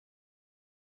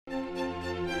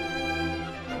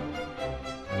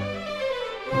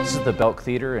This is the Belk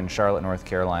Theater in Charlotte, North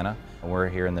Carolina, and we're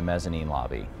here in the mezzanine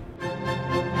lobby.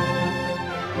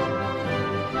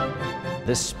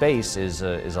 This space is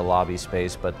a lobby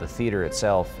space, but the theater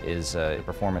itself is a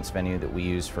performance venue that we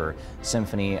use for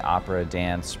symphony, opera,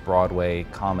 dance, Broadway,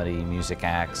 comedy, music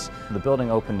acts. The building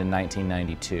opened in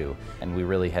 1992, and we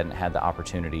really hadn't had the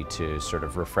opportunity to sort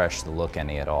of refresh the look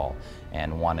any at all,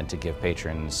 and wanted to give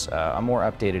patrons a more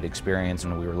updated experience.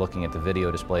 When we were looking at the video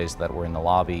displays that were in the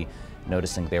lobby,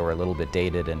 noticing they were a little bit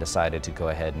dated, and decided to go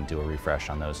ahead and do a refresh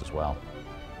on those as well.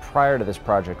 Prior to this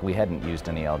project, we hadn't used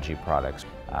any LG products.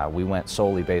 We went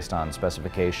solely based on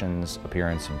specifications,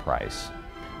 appearance, and price.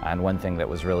 And one thing that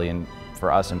was really,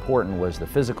 for us, important was the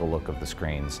physical look of the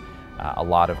screens. A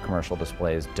lot of commercial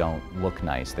displays don't look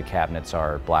nice. The cabinets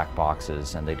are black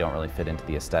boxes and they don't really fit into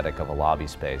the aesthetic of a lobby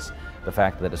space. The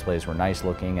fact that the displays were nice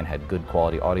looking and had good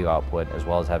quality audio output, as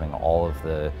well as having all of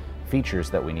the features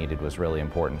that we needed, was really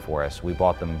important for us. We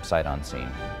bought them sight unseen.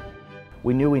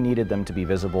 We knew we needed them to be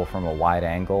visible from a wide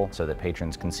angle so that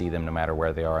patrons can see them no matter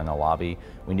where they are in the lobby.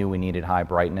 We knew we needed high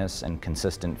brightness and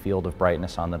consistent field of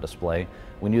brightness on the display.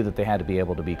 We knew that they had to be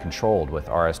able to be controlled with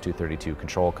RS-232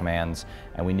 control commands,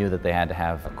 and we knew that they had to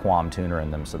have a QAM tuner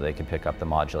in them so they could pick up the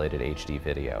modulated HD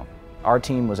video. Our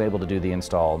team was able to do the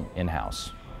install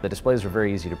in-house. The displays are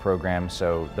very easy to program,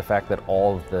 so the fact that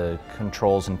all of the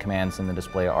controls and commands in the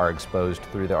display are exposed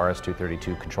through the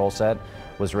RS-232 control set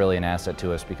was really an asset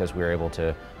to us, because we were able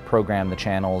to program the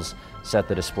channels, set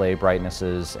the display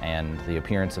brightnesses and the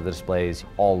appearance of the displays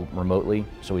all remotely,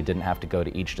 so we didn't have to go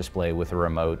to each display with a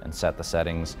remote and set the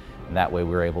settings, and that way we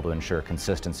were able to ensure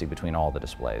consistency between all the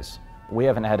displays. We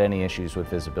haven't had any issues with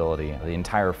visibility. The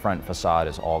entire front facade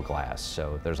is all glass,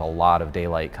 so there's a lot of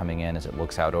daylight coming in as it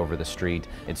looks out over the street.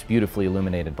 It's beautifully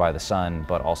illuminated by the sun,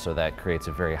 but also that creates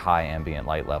a very high ambient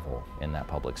light level in that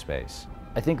public space.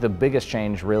 I think the biggest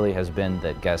change really has been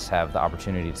that guests have the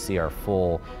opportunity to see our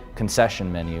full concession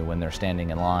menu when they're standing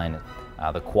in line.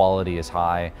 The quality is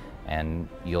high, and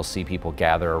you'll see people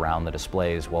gather around the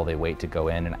displays while they wait to go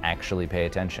in and actually pay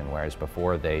attention, whereas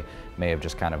before they may have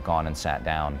just kind of gone and sat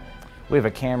down. We have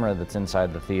a camera that's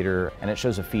inside the theater, and it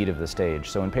shows a feed of the stage.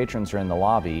 So when patrons are in the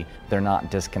lobby, they're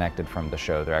not disconnected from the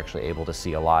show. They're actually able to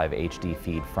see a live HD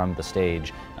feed from the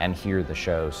stage and hear the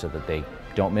show so that they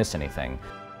don't miss anything.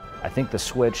 I think the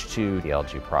switch to the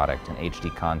LG product and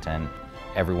HD content,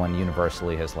 everyone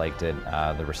universally has liked it.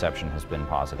 The reception has been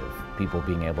positive. People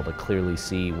being able to clearly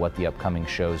see what the upcoming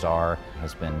shows are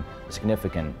has been a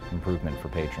significant improvement for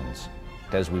patrons.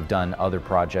 As we've done other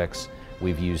projects,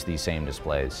 we've used these same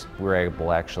displays. We were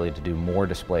able actually to do more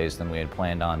displays than we had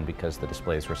planned on because the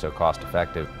displays were so cost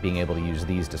effective. Being able to use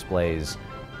these displays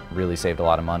really saved a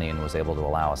lot of money and was able to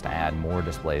allow us to add more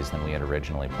displays than we had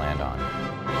originally planned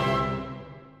on.